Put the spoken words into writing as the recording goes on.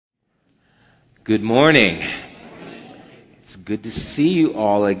Good morning. It's good to see you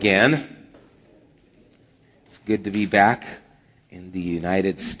all again. It's good to be back in the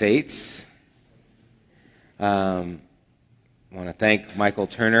United States. I want to thank Michael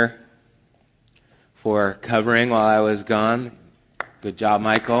Turner for covering while I was gone. Good job,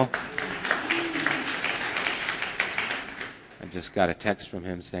 Michael. I just got a text from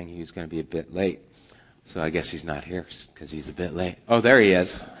him saying he was going to be a bit late. So I guess he's not here because he's a bit late. Oh, there he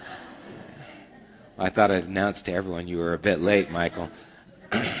is. I thought I'd announce to everyone you were a bit late, Michael.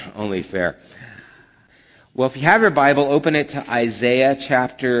 Only fair. Well, if you have your Bible, open it to Isaiah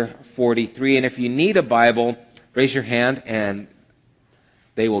chapter 43. And if you need a Bible, raise your hand and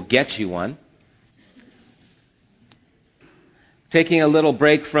they will get you one. Taking a little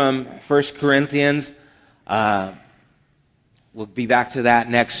break from 1 Corinthians. We'll be back to that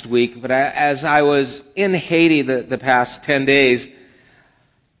next week. But as I was in Haiti the past 10 days,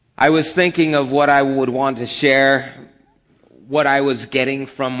 I was thinking of what I would want to share, what I was getting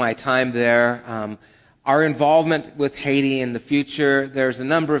from my time there, our involvement with Haiti in the future. There's a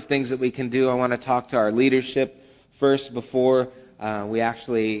number of things that we can do. I want to talk to our leadership first before we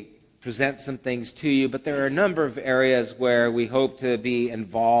actually present some things to you. But there are a number of areas where we hope to be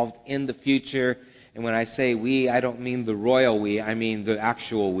involved in the future. And when I say we, I don't mean the royal we. I mean the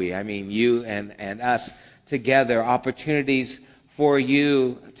actual we. I mean you and us together. Opportunities for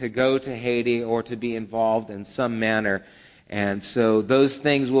you to go to Haiti or to be involved in some manner. And so those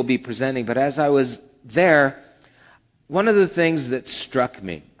things we'll be presenting. But as I was there, one of the things that struck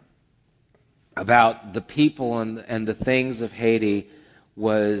me about the people and the things of Haiti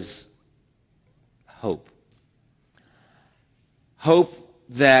was hope. Hope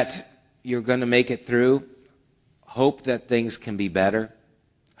that you're going to make it through. Hope that things can be better.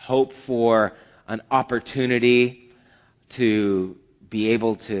 Hope for an opportunity to be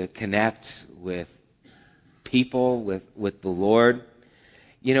able to connect with people, with the Lord.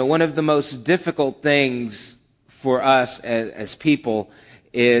 You know, one of the most difficult things for us as people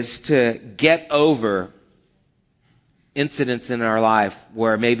is to get over incidents in our life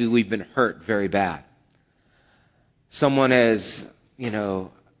where maybe we've been hurt very bad. Someone has,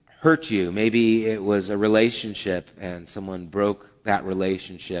 hurt you. Maybe it was a relationship and someone broke that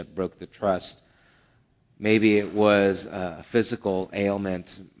relationship, broke the trust. Maybe it was a physical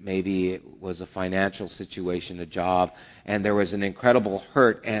ailment. Maybe it was a financial situation, a job, and there was an incredible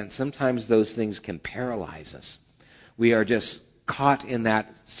hurt. And sometimes those things can paralyze us. We are just caught in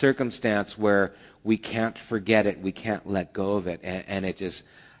that circumstance where we can't forget it, we can't let go of it, and it just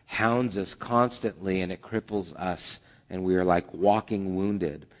hounds us constantly, and it cripples us, and we are like walking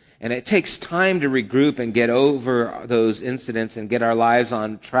wounded. And it takes time to regroup and get over those incidents and get our lives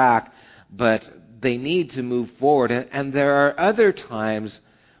on track, but they need to move forward. And there are other times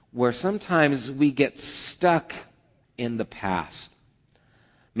where sometimes we get stuck in the past.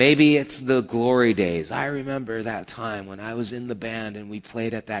 Maybe it's the glory days. I remember that time when I was in the band and we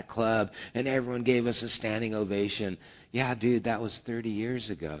played at that club and everyone gave us a standing ovation. Yeah, dude, that was 30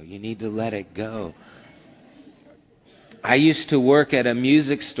 years ago. You need to let it go. I used to work at a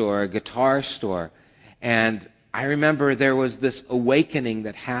music store, a guitar store, and I remember there was this awakening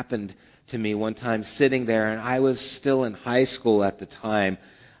that happened to me one time sitting there, and I was still in high school at the time.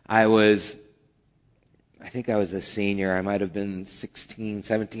 I think I was a senior. I might have been 16,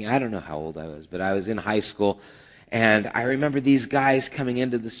 17. I don't know how old I was, but I was in high school. And I remember these guys coming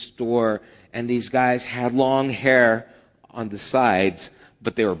into the store, and these guys had long hair on the sides,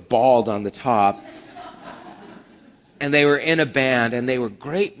 but they were bald on the top. And they were in a band, and they were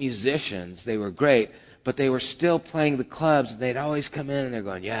great musicians. They were great. But they were still playing the clubs, and they'd always come in, and they're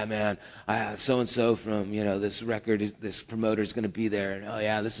going, yeah, man, so-and-so from, this record, this promoter's going to be there, and oh,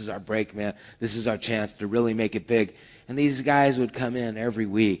 yeah, this is our break, man. This is our chance to really make it big. And these guys would come in every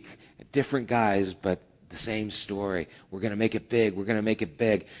week, different guys, but the same story. We're going to make it big. We're going to make it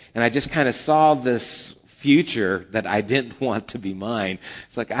big. And I just kind of saw this future that I didn't want to be mine.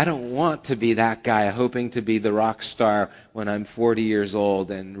 It's like, I don't want to be that guy hoping to be the rock star when I'm 40 years old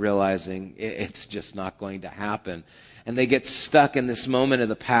and realizing it's just not going to happen. And they get stuck in this moment of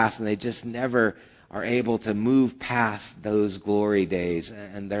the past, and they just never are able to move past those glory days,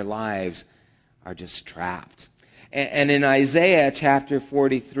 and their lives are just trapped. And in Isaiah chapter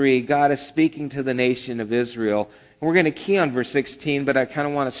 43, God is speaking to the nation of Israel. We're going to key on verse 16, but I kind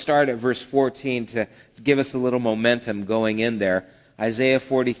of want to start at verse 14 to give us a little momentum going in there. Isaiah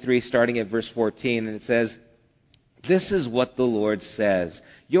 43, starting at verse 14, and it says, "This is what the Lord says,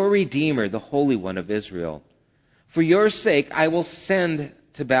 your Redeemer, the Holy One of Israel. For your sake I will send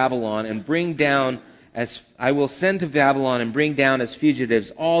to Babylon and bring down as I will send to Babylon and bring down as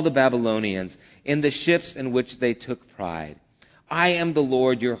fugitives all the Babylonians in the ships in which they took pride. I am the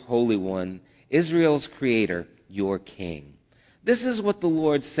Lord, your Holy One, Israel's Creator, your King. This is what the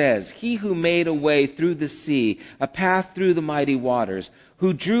Lord says, He who made a way through the sea, a path through the mighty waters,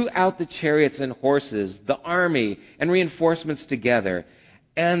 who drew out the chariots and horses, the army and reinforcements together,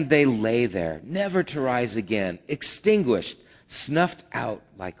 and they lay there, never to rise again, extinguished, snuffed out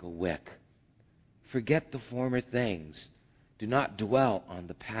like a wick. Forget the former things. Do not dwell on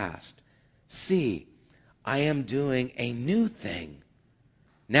the past. See, I am doing a new thing.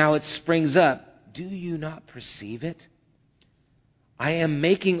 Now it springs up. Do you not perceive it? I am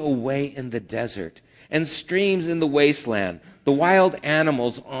making a way in the desert and streams in the wasteland. The wild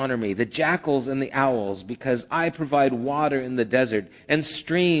animals honor me, the jackals and the owls, because I provide water in the desert and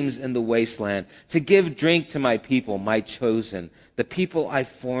streams in the wasteland to give drink to my people, my chosen, the people I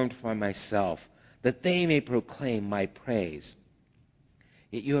formed for myself, that they may proclaim my praise.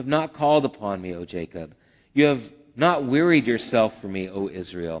 Yet you have not called upon me, O Jacob. You have not wearied yourself for me, O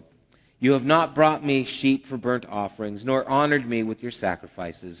Israel. You have not brought me sheep for burnt offerings, nor honored me with your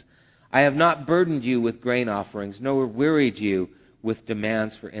sacrifices. I have not burdened you with grain offerings, nor wearied you with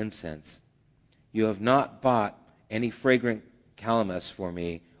demands for incense. You have not bought any fragrant calamus for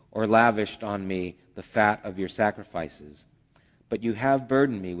me, or lavished on me the fat of your sacrifices. But you have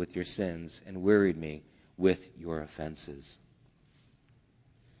burdened me with your sins and wearied me with your offenses.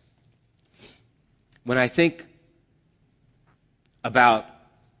 When I think about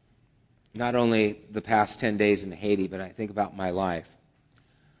not only the past 10 days in Haiti, but I think about my life,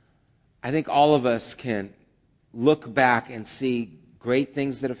 I think all of us can look back and see great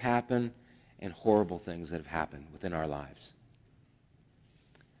things that have happened and horrible things that have happened within our lives.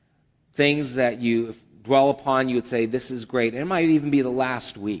 Things that you dwell upon, you would say, this is great. And it might even be the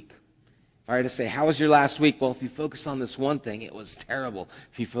last week. If I were to say, how was your last week? Well, if you focus on this one thing, it was terrible.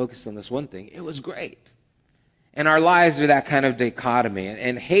 If you focus on this one thing, it was great. And our lives are that kind of dichotomy.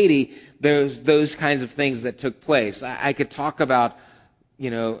 And Haiti, there's those kinds of things that took place. I could talk about,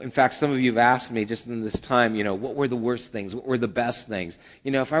 in fact, some of you have asked me just in this time, what were the worst things? What were the best things?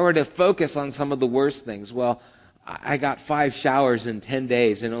 If I were to focus on some of the worst things, well, I got 5 showers in 10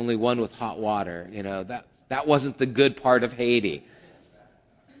 days and only one with hot water. That wasn't the good part of Haiti.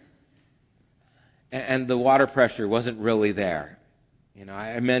 And the water pressure wasn't really there.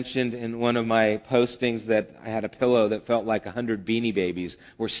 I mentioned in one of my postings that I had a pillow that felt like 100 Beanie Babies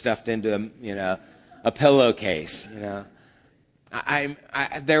were stuffed into, a pillowcase.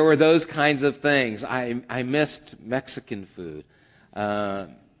 There were those kinds of things. I missed Mexican food. I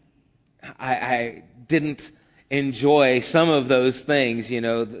didn't enjoy some of those things.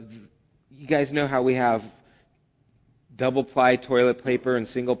 You guys know how we have double-ply toilet paper and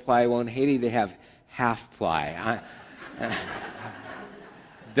single-ply. Well, in Haiti, they have half-ply.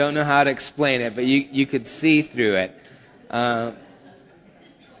 Don't know how to explain it, but you could see through it.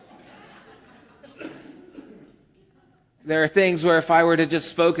 There are things where if I were to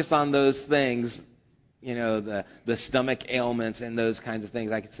just focus on those things, the stomach ailments and those kinds of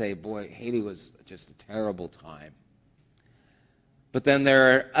things, I could say, boy, Haiti was just a terrible time. But then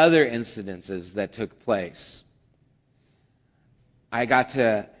there are other incidences that took place. I got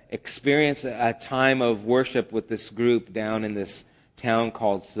to experience a time of worship with this group down in this town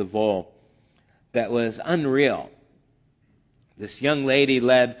called Seville that was unreal. This young lady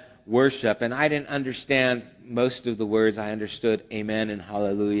led worship, and I didn't understand most of the words. I understood amen and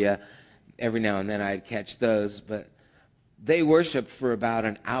hallelujah. Every now and then I'd catch those, but they worshiped for about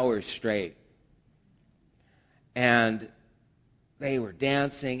an hour straight. And they were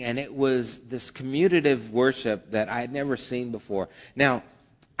dancing, and it was this commutative worship that I had never seen before. Now,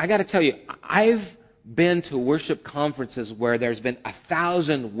 I got to tell you, I've been to worship conferences where there's been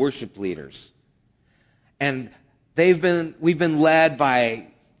 1,000 worship leaders. And we've been led by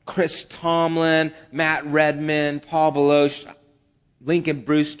Chris Tomlin, Matt Redman, Paul Baloche, Lincoln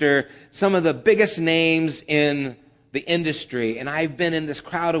Brewster, some of the biggest names in the industry. And I've been in this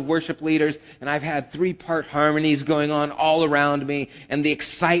crowd of worship leaders, and I've had 3-part harmonies going on all around me, and the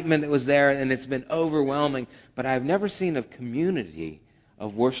excitement that was there, and it's been overwhelming. But I've never seen a community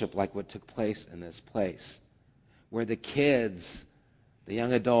of worship like what took place in this place, where the kids, the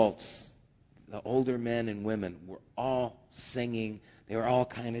young adults, the older men and women were all singing. They were all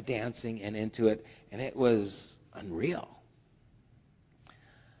kind of dancing and into it, and it was unreal.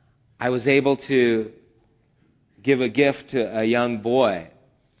 I was able to give a gift to a young boy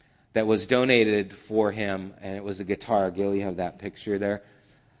that was donated for him, and it was a guitar. Gil, you have that picture there.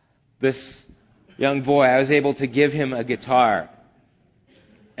 This young boy, I was able to give him a guitar.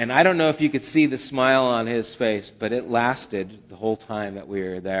 And I don't know if you could see the smile on his face, but it lasted the whole time that we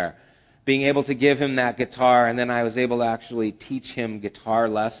were there. Being able to give him that guitar, and then I was able to actually teach him guitar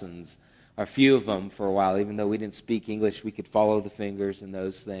lessons, a few of them for a while. Even though we didn't speak English, we could follow the fingers and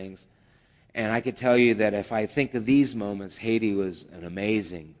those things. And I could tell you that if I think of these moments, Haiti was an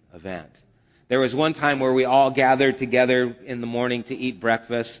amazing event. There was one time where we all gathered together in the morning to eat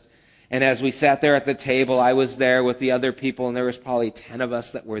breakfast. And as we sat there at the table, I was there with the other people, and there was probably 10 of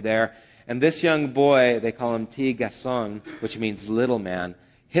us that were there. And this young boy, they call him Petit Garçon, which means little man.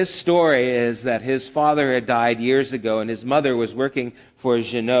 His story is that his father had died years ago, and his mother was working for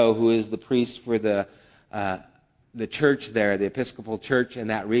Jeannot, who is the priest for the church there, the Episcopal church in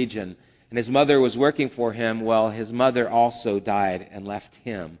that region. And his mother was working for him. Well, his mother also died and left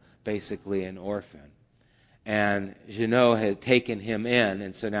him basically an orphan. And Jeannot had taken him in,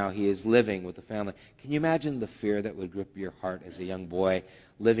 and so now he is living with the family. Can you imagine the fear that would grip your heart as a young boy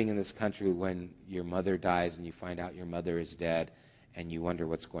living in this country when your mother dies and you find out your mother is dead and you wonder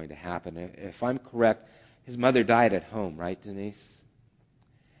what's going to happen? If I'm correct, his mother died at home, right, Denise?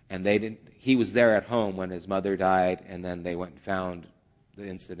 And he was there at home when his mother died, and then they went and found the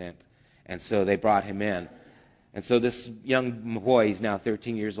incident. And so they brought him in. And so this young boy, he's now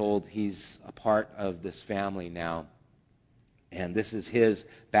 13 years old, he's a part of this family now. And this is his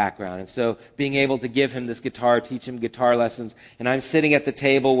background. And so being able to give him this guitar, teach him guitar lessons, and I'm sitting at the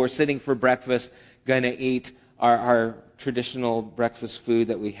table, we're sitting for breakfast, going to eat our traditional breakfast food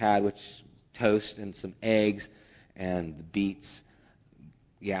that we had, which toast and some eggs and beets.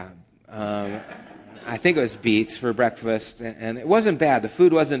 Yeah, I think it was beets for breakfast, and it wasn't bad. The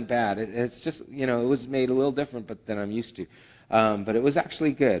food wasn't bad. It's just, it was made a little different than I'm used to. But it was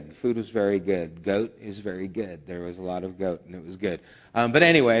actually good. The food was very good. Goat is very good. There was a lot of goat, and it was good. But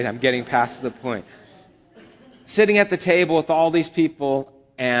anyway, I'm getting past the point. Sitting at the table with all these people,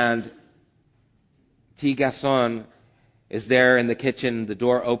 and Petit Garçon is there in the kitchen. The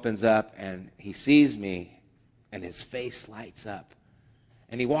door opens up, and he sees me, and his face lights up.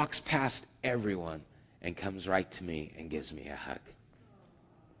 And he walks past everyone and comes right to me and gives me a hug.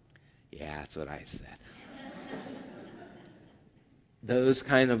 Yeah, that's what I said. Those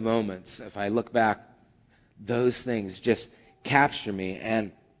kind of moments, if I look back, those things just capture me.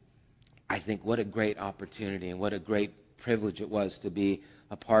 And I think what a great opportunity and what a great privilege it was to be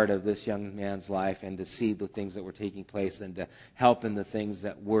a part of this young man's life and to see the things that were taking place and to help in the things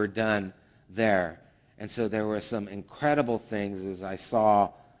that were done there. And so there were some incredible things as I saw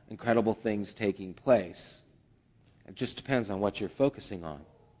incredible things taking place. It just depends on what you're focusing on.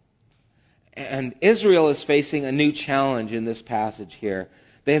 And Israel is facing a new challenge in this passage here.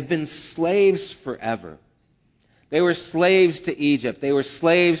 They have been slaves forever. They were slaves to Egypt. They were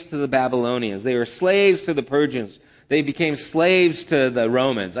slaves to the Babylonians. They were slaves to the Persians. They became slaves to the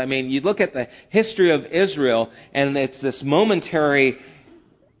Romans. I mean, you look at the history of Israel, and it's this momentary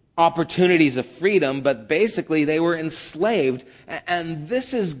opportunities of freedom, but basically they were enslaved, and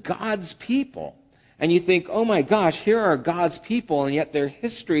this is God's people. And you think, oh my gosh, here are God's people, and yet their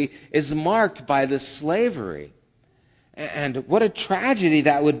history is marked by this slavery. And what a tragedy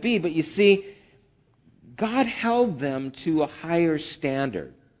that would be. But you see, God held them to a higher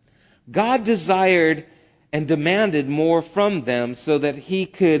standard. God desired and demanded more from them so that he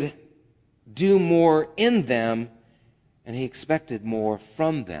could do more in them, and he expected more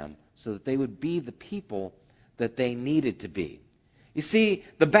from them so that they would be the people that they needed to be. You see,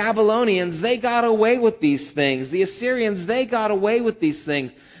 the Babylonians, they got away with these things. The Assyrians, they got away with these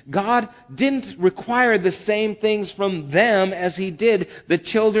things. God didn't require the same things from them as he did the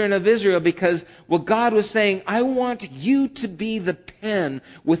children of Israel, because what God was saying, I want you to be the pen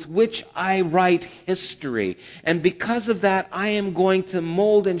with which I write history. And because of that, I am going to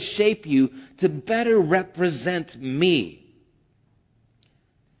mold and shape you to better represent me.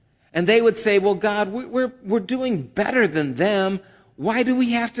 And they would say, well, God, we're doing better than them. Why do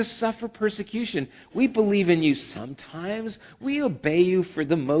we have to suffer persecution? We believe in you sometimes. We obey you for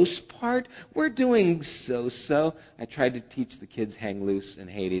the most part. We're doing so-so. I tried to teach the kids hang loose in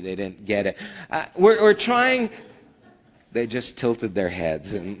Haiti. They didn't get it. We're trying. They just tilted their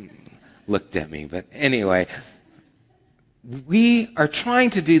heads and looked at me. But anyway, we are trying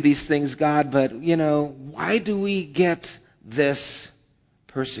to do these things, God, but, why do we get this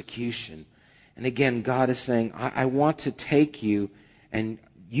persecution? And again, God is saying, I want to take you, and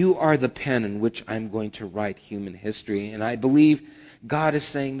you are the pen in which I'm going to write human history. And I believe God is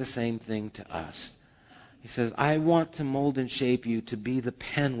saying the same thing to us. He says, I want to mold and shape you to be the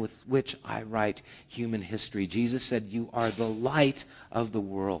pen with which I write human history. Jesus said, you are the light of the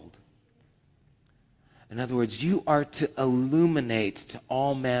world. In other words, you are to illuminate to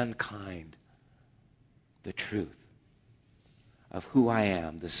all mankind the truth of who I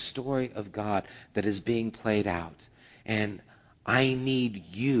am, the story of God that is being played out. And I need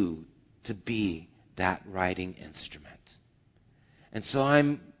you to be that writing instrument. And so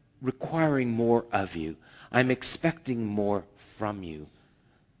I'm requiring more of you. I'm expecting more from you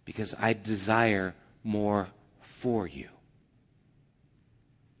because I desire more for you.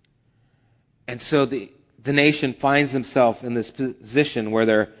 And so the nation finds themselves in this position where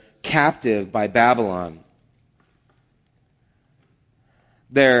they're captive by Babylon.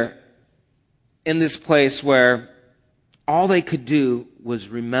 They're in this place where all they could do was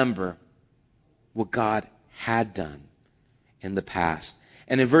remember what God had done in the past.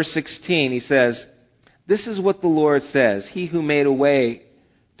 And in verse 16, he says, "This is what the Lord says, He who made a way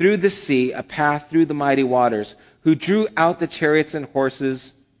through the sea, a path through the mighty waters, who drew out the chariots and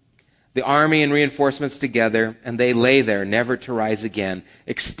horses, the army and reinforcements together, and they lay there, never to rise again,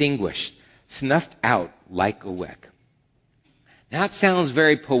 extinguished, snuffed out like a wick." Now, that sounds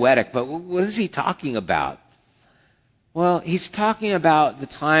very poetic, but what is he talking about? Well, he's talking about the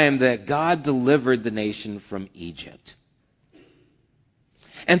time that God delivered the nation from Egypt.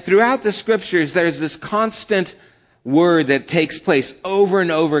 And throughout the scriptures, there's this constant word that takes place over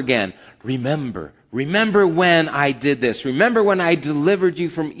and over again. Remember. Remember when I did this. Remember when I delivered you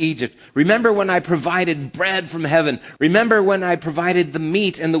from Egypt. Remember when I provided bread from heaven. Remember when I provided the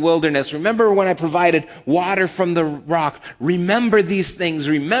meat in the wilderness. Remember when I provided water from the rock. Remember these things.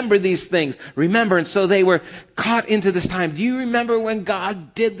 Remember these things. Remember. And so they were caught into this time. Do you remember when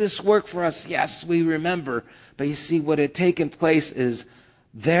God did this work for us? Yes, we remember. But you see, what had taken place is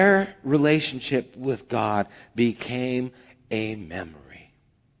their relationship with God became a memory.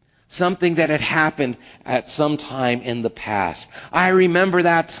 Something that had happened at some time in the past. I remember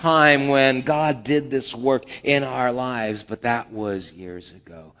that time when God did this work in our lives, but that was years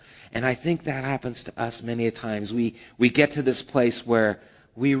ago. And I think that happens to us many a times. We get to this place where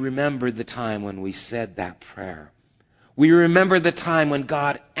we remember the time when we said that prayer. We remember the time when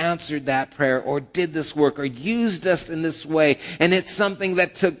God answered that prayer or did this work or used us in this way. And it's something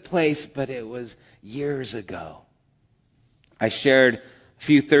that took place, but it was years ago. I shared a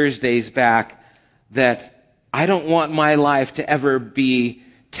few Thursdays back that I don't want my life to ever be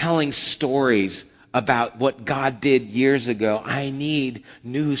telling stories about what God did years ago. I need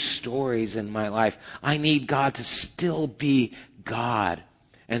new stories in my life. I need God to still be God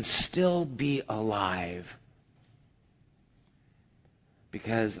and still be alive.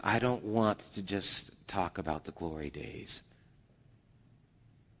 Because I don't want to just talk about the glory days.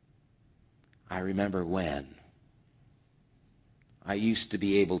 I remember when I used to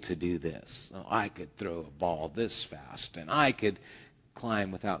be able to do this. So I could throw a ball this fast, and I could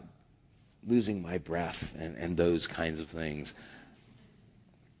climb without losing my breath, and those kinds of things.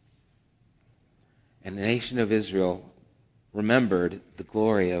 And the nation of Israel remembered the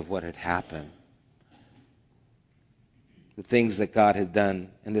glory of what had happened. The things that God had done,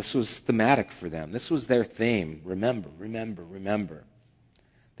 and this was thematic for them. This was their theme. Remember, remember, remember.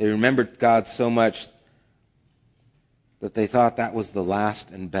 They remembered God so much that they thought that was the last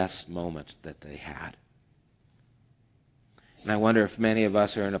and best moment that they had. And I wonder if many of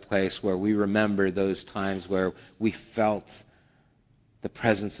us are in a place where we remember those times where we felt the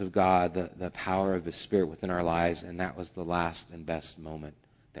presence of God, the power of His Spirit within our lives, and that was the last and best moment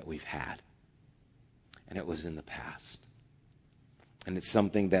that we've had. And it was in the past. And it's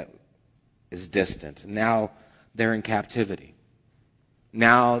something that is distant. Now they're in captivity.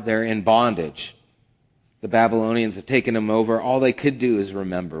 Now they're in bondage. The Babylonians have taken them over. All they could do is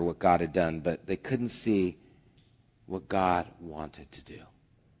remember what God had done, but they couldn't see what God wanted to do.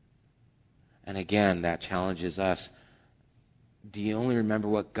 And again, that challenges us. Do you only remember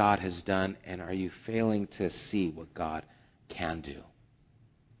what God has done, and are you failing to see what God can do?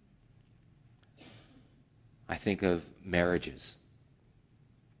 I think of marriages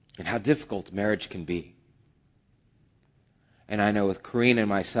and how difficult marriage can be. And I know with Corrine and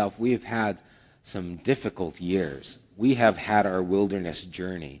myself, we have had some difficult years. We have had our wilderness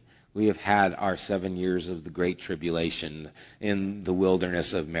journey. We have had our 7 years of the Great Tribulation in the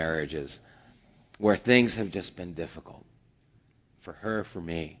wilderness of marriages, where things have just been difficult. For her, for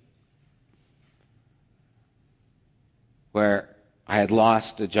me. Where I had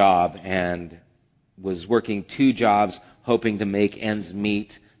lost a job and was working 2 jobs, hoping to make ends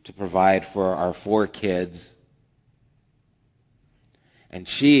meet to provide for our 4 kids. And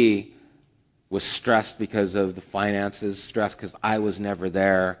she was stressed because of the finances, stressed because I was never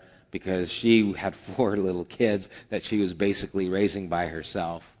there, because she had 4 little kids that she was basically raising by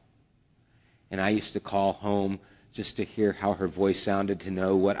herself. And I used to call home just to hear how her voice sounded, to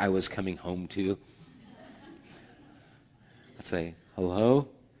know what I was coming home to. I'd say, hello?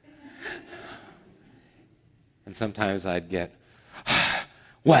 And sometimes I'd get,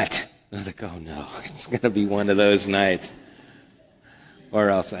 what? And I was like, oh no, it's going to be one of those nights. Or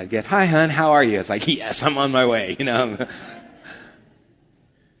else I'd get, hi, hon, how are you? It's like, yes, I'm on my way,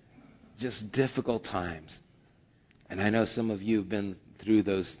 Just difficult times. And I know some of you have been through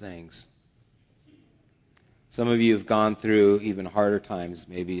those things. Some of you have gone through even harder times,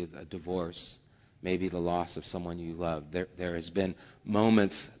 maybe a divorce, maybe the loss of someone you love. There has been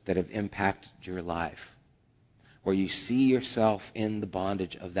moments that have impacted your life where you see yourself in the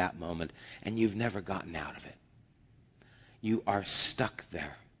bondage of that moment and you've never gotten out of it. You are stuck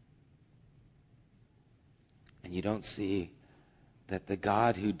there. And you don't see that the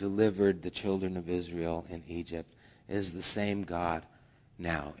God who delivered the children of Israel in Egypt is the same God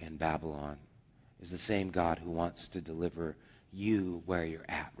now in Babylon, is the same God who wants to deliver you where you're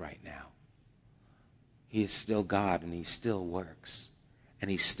at right now. He is still God, and he still works,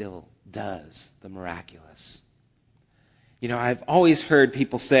 and he still does the miraculous. I've always heard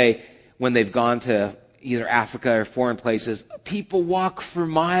people say when they've gone to either Africa or foreign places, people walk for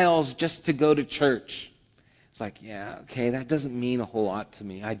miles just to go to church. It's like, yeah, okay, that doesn't mean a whole lot to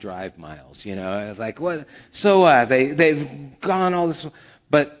me. I drive miles, It's like, what? So they've gone all this.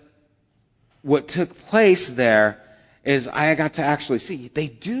 But what took place there is I got to actually see they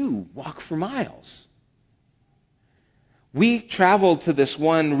do walk for miles. We traveled to this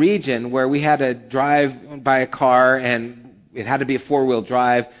one region where we had to drive by a car, and it had to be a four-wheel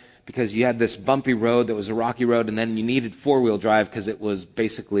drive because you had this bumpy road that was a rocky road, and then you needed four-wheel drive because it was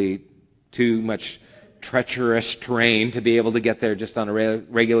basically too much treacherous terrain to be able to get there just on a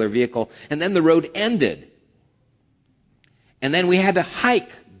regular vehicle. And then the road ended. And then we had to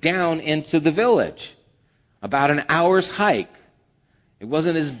hike down into the village, about an hour's hike. It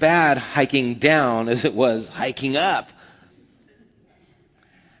wasn't as bad hiking down as it was hiking up.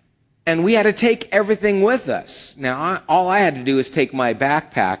 And we had to take everything with us. Now, all I had to do was take my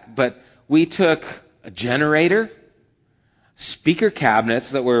backpack, but we took a generator, speaker cabinets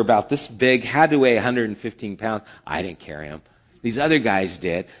that were about this big, had to weigh 115 pounds. I didn't carry them. These other guys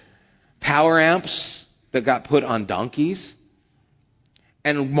did. Power amps that got put on donkeys,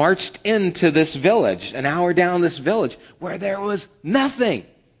 and marched into this village, an hour down this village, where there was nothing.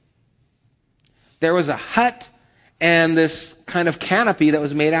 There was a hut and this kind of canopy that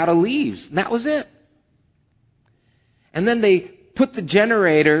was made out of leaves. And that was it. And then they put the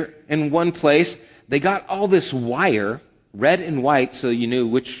generator in one place. They got all this wire, red and white, so you knew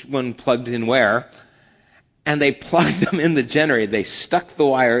which one plugged in where. And they plugged them in the generator. They stuck the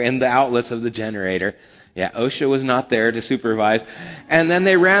wire in the outlets of the generator. Yeah, OSHA was not there to supervise. And then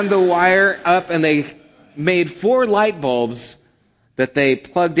they ran the wire up and they made 4 light bulbs that they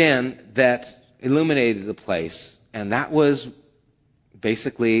plugged in that illuminated the place. And that was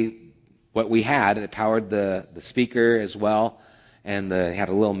basically what we had. It powered the speaker as well. And they had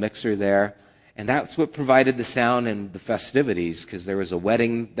a little mixer there. And that's what provided the sound and the festivities, because there was a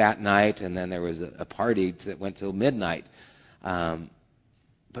wedding that night and then there was a party that went till midnight.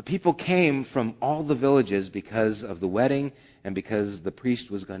 But people came from all the villages because of the wedding and because the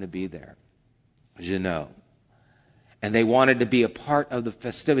priest was going to be there, And they wanted to be a part of the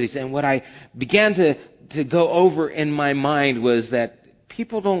festivities. And what I began to go over in my mind was that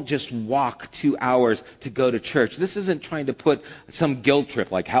people don't just walk 2 hours to go to church. This isn't trying to put some guilt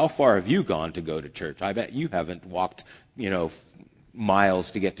trip, like, how far have you gone to go to church? I bet you haven't walked,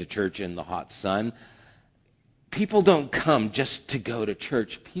 miles to get to church in the hot sun. People don't come just to go to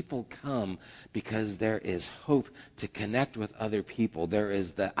church. People come because there is hope to connect with other people. There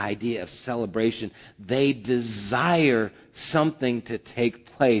is the idea of celebration. They desire something to take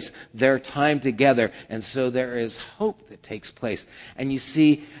place, their time together, and so there is hope that takes place. And you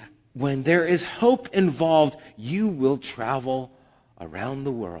see, when there is hope involved, you will travel around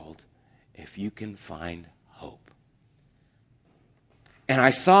the world if you can find hope. And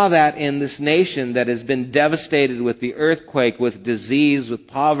I saw that in this nation that has been devastated with the earthquake, with disease, with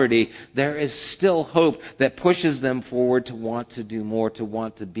poverty. There is still hope that pushes them forward to want to do more, to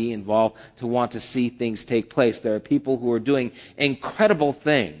want to be involved, to want to see things take place. There are people who are doing incredible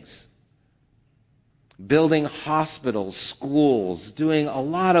things, building hospitals, schools, doing a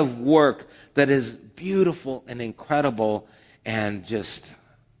lot of work that is beautiful and incredible and just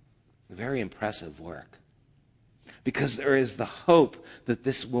very impressive work. Because there is the hope that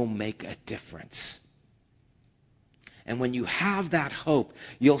this will make a difference. And when you have that hope,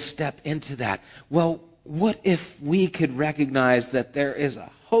 you'll step into that. Well, what if we could recognize that there is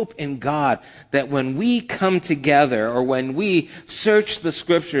a hope in God that when we come together or when we search the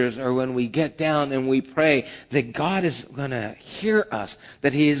scriptures or when we get down and we pray, that God is going to hear us,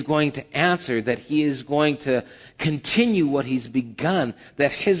 that he is going to answer, that he is going to continue what he's begun,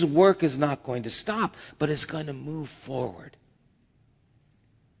 that his work is not going to stop, but is going to move forward.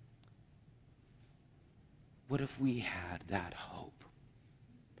 What if we had that hope?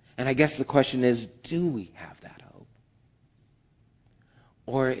 And I guess the question is, do we have that hope?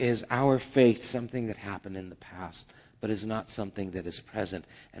 Or is our faith something that happened in the past, but is not something that is present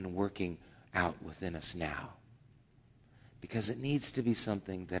and working out within us now? Because it needs to be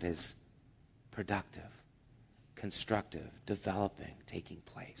something that is productive, constructive, developing, taking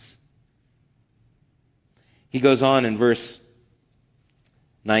place. He goes on in verse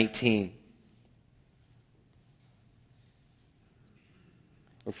 19.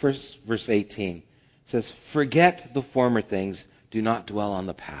 Or first, verse 18. It says, forget the former things, do not dwell on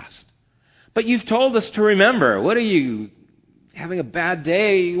the past. But you've told us to remember. What are you, having a bad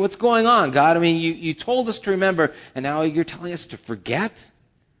day? What's going on, God? I mean, you told us to remember, and now you're telling us to forget?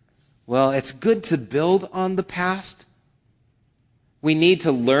 Well, it's good to build on the past. We need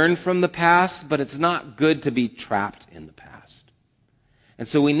to learn from the past, but it's not good to be trapped in the past. And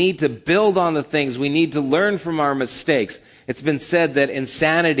so we need to build on the things. We need to learn from our mistakes. It's been said that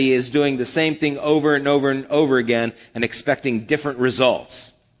insanity is doing the same thing over and over and over again and expecting different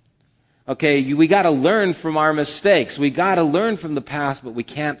results. Okay, we got to learn from our mistakes. We got to learn from the past, but we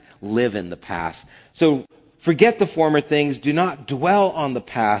can't live in the past. So forget the former things. Do not dwell on the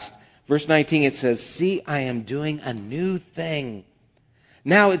past. Verse 19, it says, see, I am doing a new thing.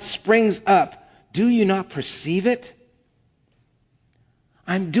 Now it springs up. Do you not perceive it?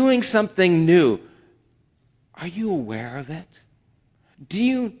 I'm doing something new. Are you aware of it? Do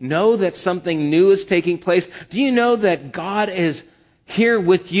you know that something new is taking place? Do you know that God is here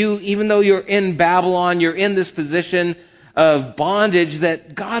with you, even though you're in Babylon, you're in this position of bondage,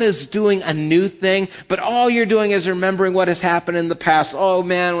 that God is doing a new thing, but all you're doing is remembering what has happened in the past. Oh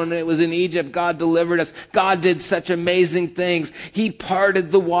man, when it was in Egypt, God delivered us. God did such amazing things. He parted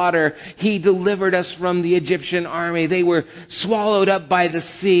the water. He delivered us from the Egyptian army. They were swallowed up by the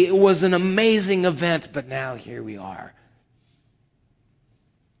sea. It was an amazing event, but now here we are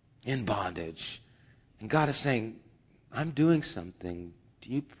in bondage. And God is saying, I'm doing something.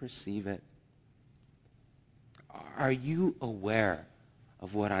 Do you perceive it? Are you aware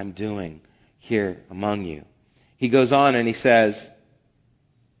of what I'm doing here among you? He goes on and he says,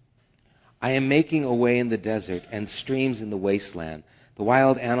 I am making a way in the desert and streams in the wasteland. The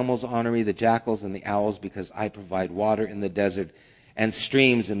wild animals honor me, the jackals and the owls, because I provide water in the desert and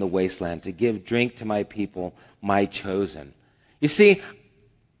streams in the wasteland to give drink to my people, my chosen. You see,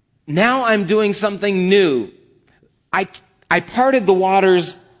 now I'm doing something new. I parted the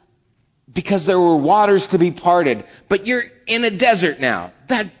waters because there were waters to be parted. But you're in a desert now.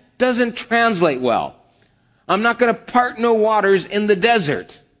 That doesn't translate well. I'm not going to part no waters in the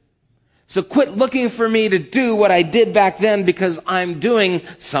desert. So quit looking for me to do what I did back then, because I'm doing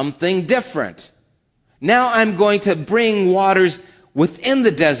something different. Now I'm going to bring waters within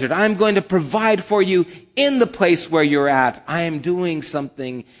the desert. I'm going to provide for you in the place where you're at. I am doing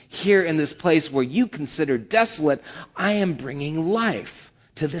something here in this place where you consider desolate. I am bringing life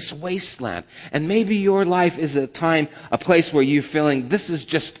to this wasteland. And maybe your life is a place where you're feeling this is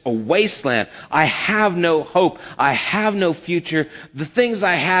just a wasteland. I have no hope. I have no future. The things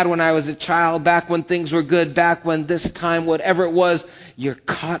I had when I was a child, back when things were good, back when this time, whatever it was, you're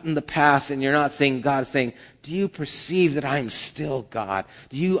caught in the past and you're not seeing God. Saying, do you perceive that I am still God?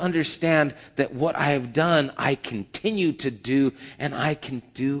 Do you understand that what I have done, I continue to do, and I can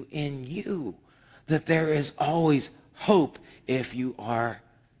do in you? That there is always hope if you are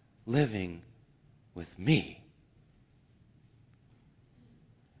living with me.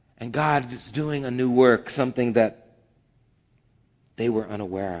 And God is doing a new work, something that they were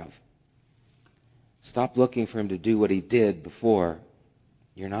unaware of. Stop looking for him to do what he did before.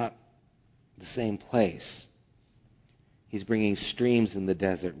 You're not the same place. He's bringing streams in the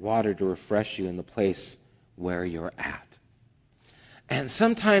desert, water to refresh you in the place where you're at. And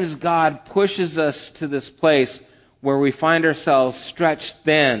sometimes God pushes us to this place where we find ourselves stretched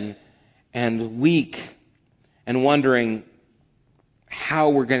thin and weak and wondering how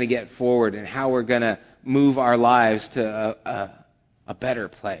we're going to get forward and how we're going to move our lives to a better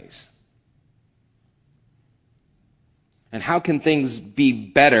place. And how can things be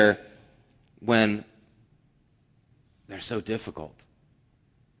better when they're so difficult?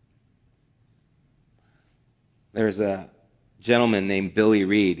 There's a gentleman named Billy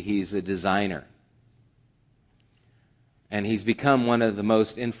Reed. He's a designer. And he's become one of the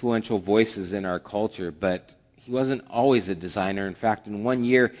most influential voices in our culture, but he wasn't always a designer. In fact, in 1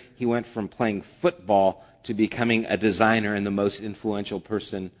 year, he went from playing football to becoming a designer and the most influential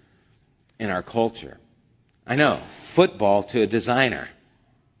person in our culture. I know, football to a designer.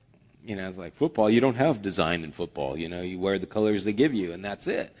 It's like football, you don't have design in football. You wear the colors they give you, and that's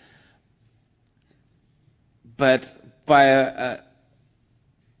it. But by a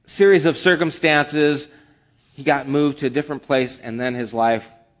series of circumstances, he got moved to a different place, and then his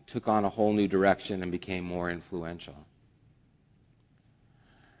life took on a whole new direction and became more influential.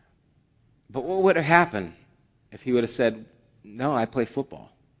 But what would have happened if he would have said, no, I play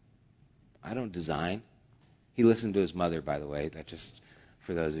football. I don't design. He listened to his mother, by the way. That just,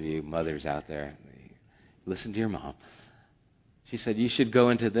 for those of you mothers out there, listen to your mom. She said, you should go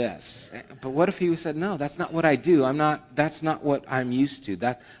into this. But what if he said, no, that's not what I do. That's not what I'm used to.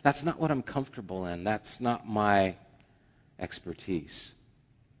 That's not what I'm comfortable in. That's not my expertise.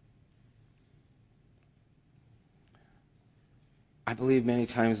 I believe many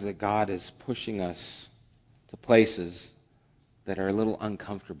times that God is pushing us to places that are a little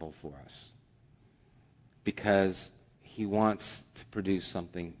uncomfortable for us because he wants to produce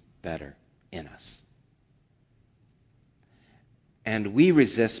something better in us. And we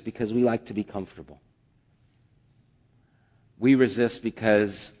resist because we like to be comfortable. We resist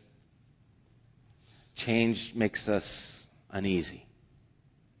because change makes us uneasy.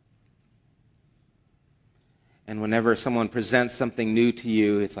 And whenever someone presents something new to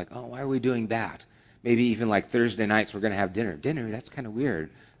you, it's like, oh, why are we doing that? Maybe even like Thursday nights, we're going to have dinner. Dinner, that's kind of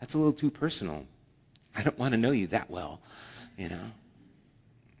weird. That's a little too personal. I don't want to know you that well,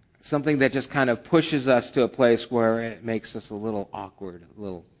 Something that just kind of pushes us to a place where it makes us a little awkward, a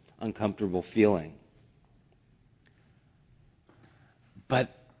little uncomfortable feeling.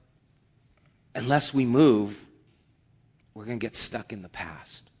 But unless we move, we're going to get stuck in the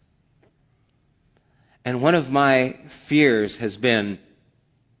past. And one of my fears has been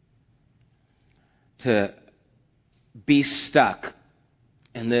to be stuck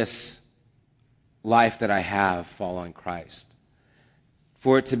in this life that I have following Christ,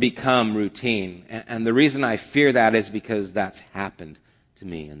 for it to become routine. And the reason I fear that is because that's happened to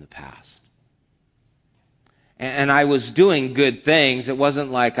me in the past. And I was doing good things. It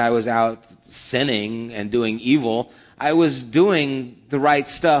wasn't like I was out sinning and doing evil. I was doing the right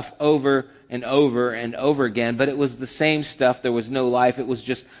stuff over and over and over again, but it was the same stuff. There was no life. It was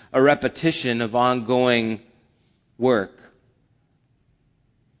just a repetition of ongoing work.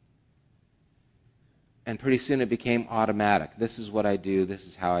 And pretty soon it became automatic. This is what I do. This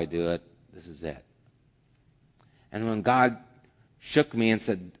is how I do it. This is it. And when God shook me and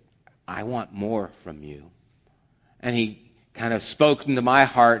said, I want more from you, and he kind of spoke into my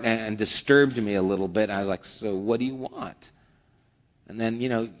heart and disturbed me a little bit, I was like, so what do you want? And then,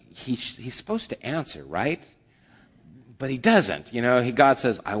 he's supposed to answer, right? But he doesn't. God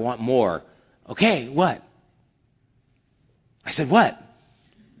says, I want more. Okay, what? I said, what?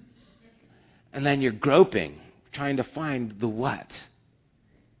 And then you're groping, trying to find the what.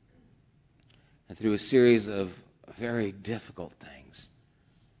 And through a series of very difficult things,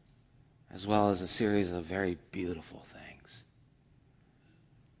 as well as a series of very beautiful things,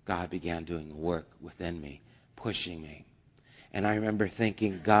 God began doing work within me, pushing me. And I remember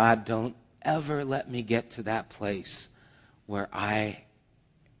thinking, God, don't ever let me get to that place where I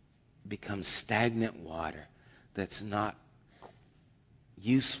become stagnant water that's not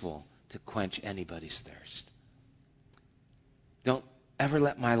useful to quench anybody's thirst. Don't ever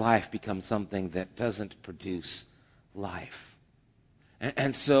let my life become something that doesn't produce life.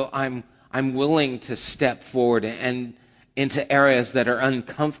 And so I'm willing to step forward and into areas that are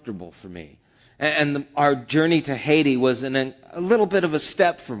uncomfortable for me. And our journey to Haiti was a little bit of a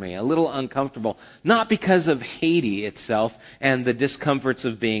step for me, a little uncomfortable. Not because of Haiti itself and the discomforts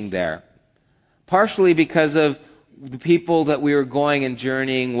of being there. Partially because of the people that we were going and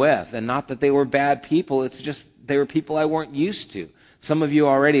journeying with. And not that they were bad people, it's just they were people I weren't used to. Some of you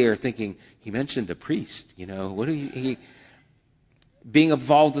already are thinking, he mentioned a priest, what do you... Being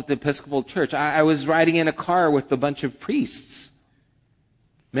involved with the Episcopal Church, I was riding in a car with a bunch of priests,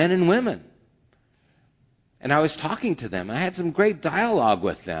 men and women. And I was talking to them. I had some great dialogue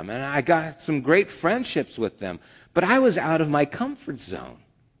with them. And I got some great friendships with them. But I was out of my comfort zone.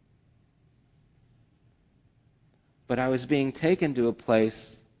 But I was being taken to a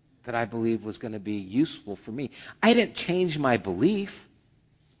place that I believed was going to be useful for me. I didn't change my belief.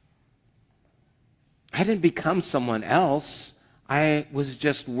 I didn't become someone else. I was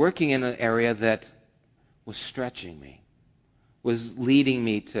just working in an area that was stretching me, was leading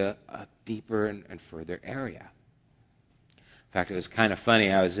me to a deeper and further area. In fact, it was kind of funny.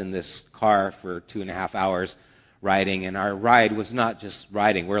 I was in this car for 2.5 hours riding, and our ride was not just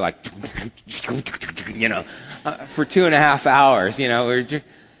riding. We're like, for 2.5 hours.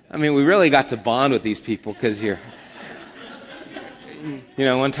 We really got to bond with these people because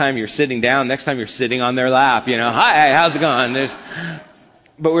one time you're sitting down, next time you're sitting on their lap. Hi, how's it going?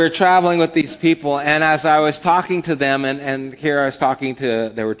 But we were traveling with these people, and as I was talking to them, and here I was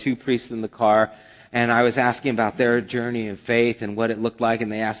there were 2 priests in the car, and I was asking about their journey of faith and what it looked like,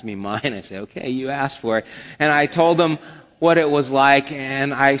 and they asked me mine. I said, okay, you asked for it. And I told them what it was like,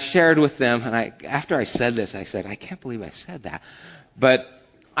 and I shared with them, and after I said this, I said, I can't believe I said that. But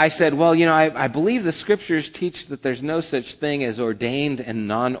I said, well, I believe the scriptures teach that there's no such thing as ordained and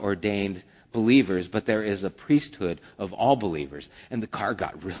non-ordained believers, but there is a priesthood of all believers. And the car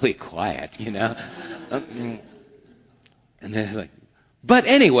got really quiet, And then it's like, but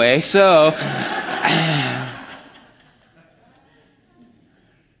anyway, so...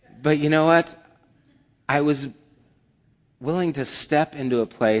 But you know what? I was willing to step into a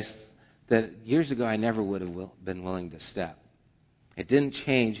place that years ago I never would have been willing to step. It didn't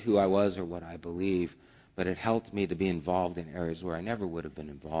change who I was or what I believe, but it helped me to be involved in areas where I never would have been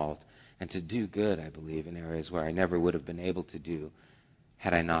involved, and to do good, I believe, in areas where I never would have been able to do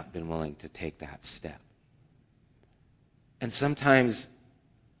had I not been willing to take that step. And sometimes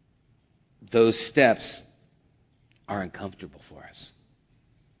those steps are uncomfortable for us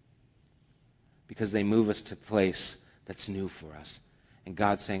because they move us to a place that's new for us. And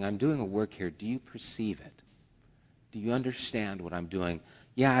God's saying, I'm doing a work here. Do you perceive it? Do you understand what I'm doing?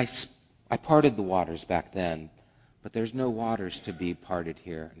 Yeah, I parted the waters back then, but there's no waters to be parted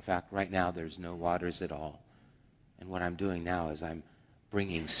here. In fact, right now there's no waters at all. And what I'm doing now is I'm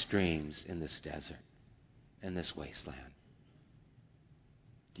bringing streams in this desert, in this wasteland.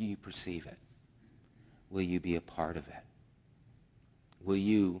 Do you perceive it? Will you be a part of it? Will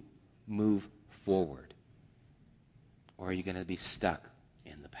you move forward? Or are you going to be stuck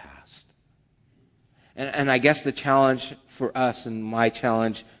in the past? And I guess the challenge for us, and my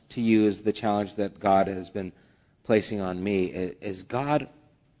challenge to you, is the challenge that God has been placing on me, is God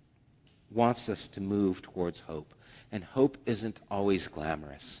wants us to move towards hope. And hope isn't always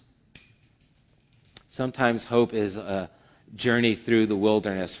glamorous. Sometimes hope is a journey through the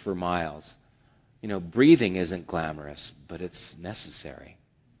wilderness for miles. Breathing isn't glamorous, but it's necessary.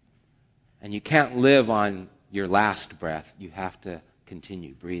 And you can't live on your last breath. You have to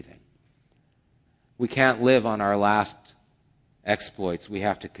continue breathing. We can't live on our last exploits. We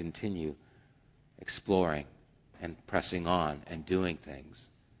have to continue exploring and pressing on and doing things.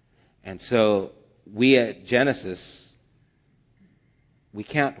 And so we at Genesis, we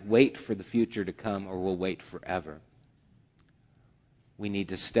can't wait for the future to come, or we'll wait forever. We need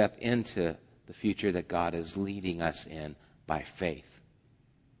to step into the future that God is leading us in by faith,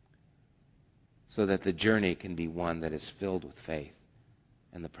 so that the journey can be one that is filled with faith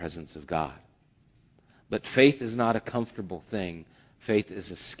and the presence of God. But faith is not a comfortable thing. Faith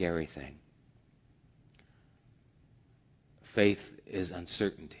is a scary thing. Faith is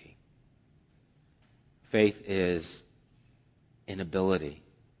uncertainty. Faith is inability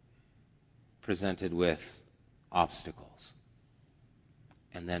presented with obstacles,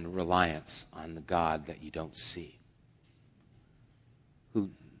 and then reliance on the God that you don't see, who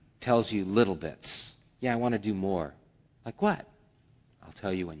tells you little bits. Yeah, I want to do more. Like what? I'll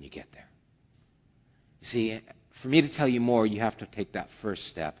tell you when you get there. You see, for me to tell you more, you have to take that first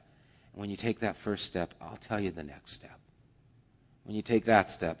step. And when you take that first step, I'll tell you the next step. When you take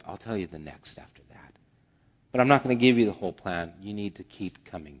that step, I'll tell you the next after that. But I'm not going to give you the whole plan. You need to keep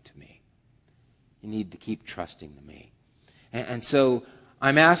coming to me. You need to keep trusting to me. And so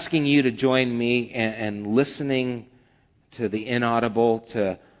I'm asking you to join me and listening to the inaudible,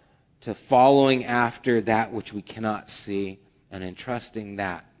 to following after that which we cannot see, and entrusting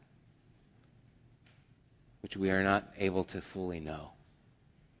that which we are not able to fully know.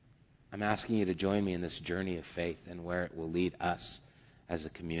 I'm asking you to join me in this journey of faith and where it will lead us as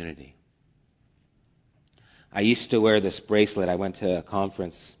a community. I used to wear this bracelet. I went to a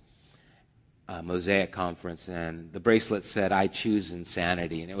conference, a Mosaic conference, and the bracelet said, I choose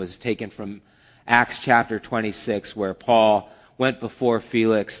insanity. And it was taken from Acts chapter 26, where Paul went before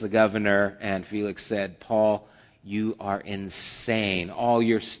Felix, the governor, and Felix said, Paul, you are insane. All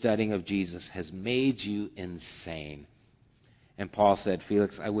your studying of Jesus has made you insane. And Paul said,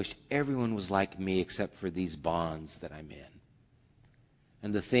 Felix, I wish everyone was like me except for these bonds that I'm in.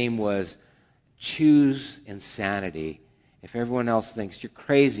 And the theme was, choose insanity. If everyone else thinks you're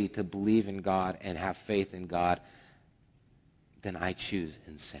crazy to believe in God and have faith in God, then I choose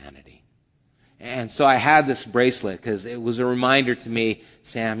insanity. And so I had this bracelet because it was a reminder to me,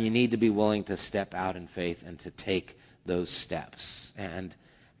 Sam, you need to be willing to step out in faith and to take those steps. And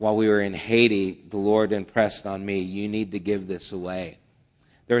while we were in Haiti, the Lord impressed on me, you need to give this away.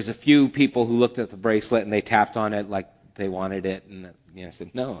 There was a few people who looked at the bracelet and they tapped on it like they wanted it. And I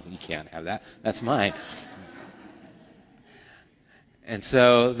said, no, you can't have that. That's mine. And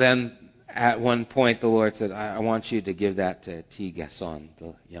so then at one point the Lord said, I want you to give that to T. Gasson,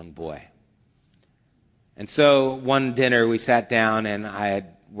 the young boy. And so one dinner we sat down and I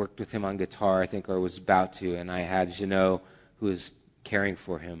had worked with him on guitar, I think, or was about to, and I had Jeannot, who is caring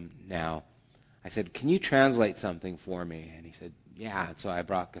for him now. I said, can you translate something for me? And he said, yeah. And so I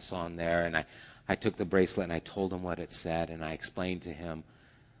brought Gasson there, and I took the bracelet and I told him what it said, and I explained to him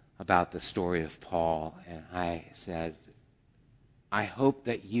about the story of Paul. And I said, I hope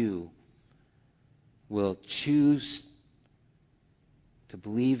that you will choose to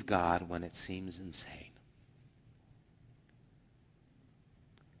believe God when it seems insane.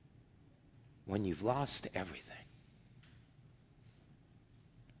 When you've lost everything,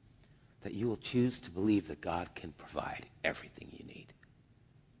 that you will choose to believe that God can provide everything you need.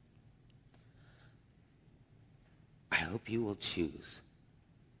 I hope you will choose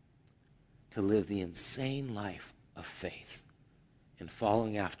to live the insane life of faith in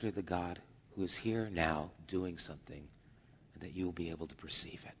following after the God who is here now doing something, and that you will be able to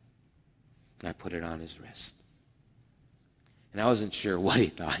perceive it. And I put it on his wrist. And I wasn't sure what he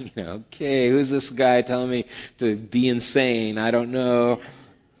thought. Okay, who's this guy telling me to be insane? I don't know.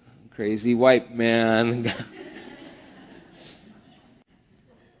 Crazy white man.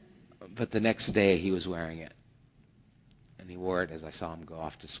 But the next day he was wearing it. And he wore it as I saw him go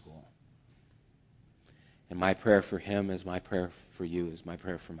off to school. And my prayer for him is my prayer for you, is my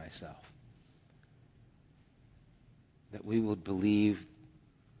prayer for myself. That we would believe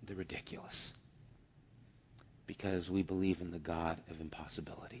the ridiculous. Because we believe in the God of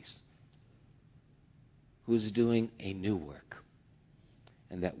impossibilities, who is doing a new work,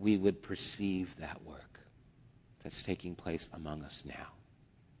 and that we would perceive that work that's taking place among us now.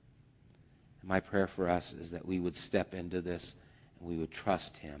 And my prayer for us is that we would step into this and we would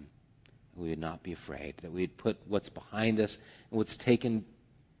trust him, and we would not be afraid, that we'd put what's behind us and what's taken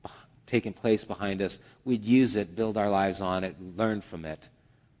place behind us, we'd use it, build our lives on it, learn from it,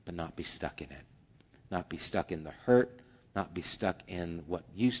 but not be stuck in it. Not be stuck in the hurt, not be stuck in what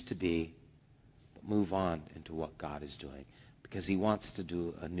used to be, but move on into what God is doing. Because he wants to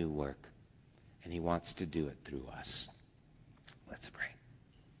do a new work, and he wants to do it through us. Let's pray.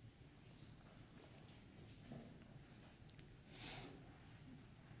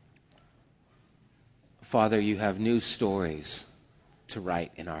 Father, you have new stories to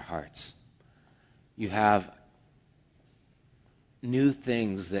write in our hearts. You have new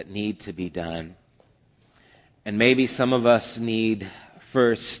things that need to be done. And maybe some of us need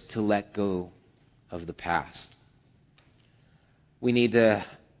first to let go of the past. We need to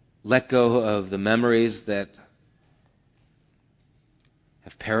let go of the memories that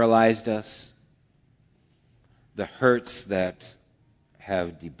have paralyzed us, the hurts that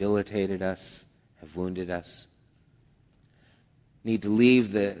have debilitated us, have wounded us. Need to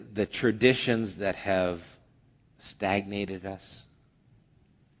leave the traditions that have stagnated us.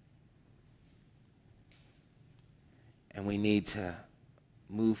 And we need to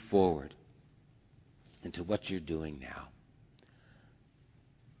move forward into what you're doing now.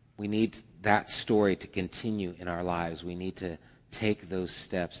 We need that story to continue in our lives. We need to take those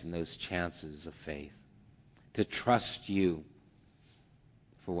steps and those chances of faith, to trust you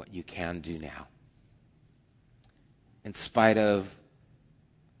for what you can do now. In spite of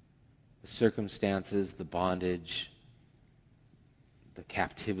the circumstances, the bondage, the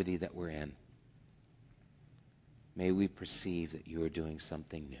captivity that we're in, may we perceive that you are doing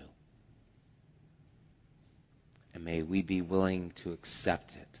something new. And may we be willing to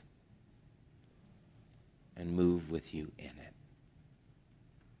accept it and move with you in it.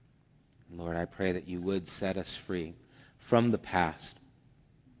 And Lord, I pray that you would set us free from the past,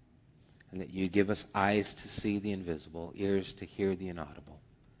 and that you'd give us eyes to see the invisible, ears to hear the inaudible,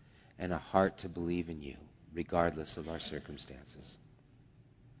 and a heart to believe in you, regardless of our circumstances.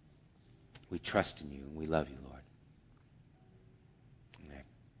 We trust in you and we love you, Lord.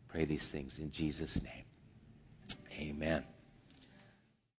 Pray these things in Jesus' name. Amen.